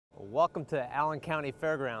Welcome to Allen County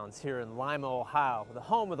Fairgrounds here in Lima, Ohio, the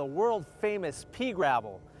home of the world-famous pea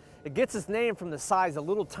gravel. It gets its name from the size of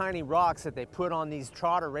little tiny rocks that they put on these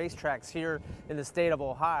trotter racetracks here in the state of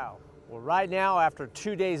Ohio. Well, right now, after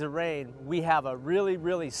 2 days of rain, we have a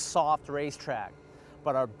really soft racetrack.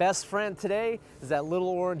 But our best friend today is that little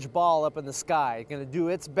orange ball up in the sky. It's going to do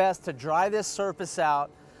its best to dry this surface out,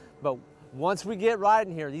 but once we get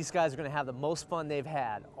riding here, these guys are going to have the most fun they've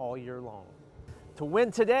had all year long. To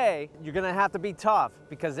win today, you're going to have to be tough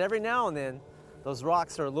because every now and then, those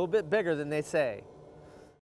rocks are a little bit bigger than they say.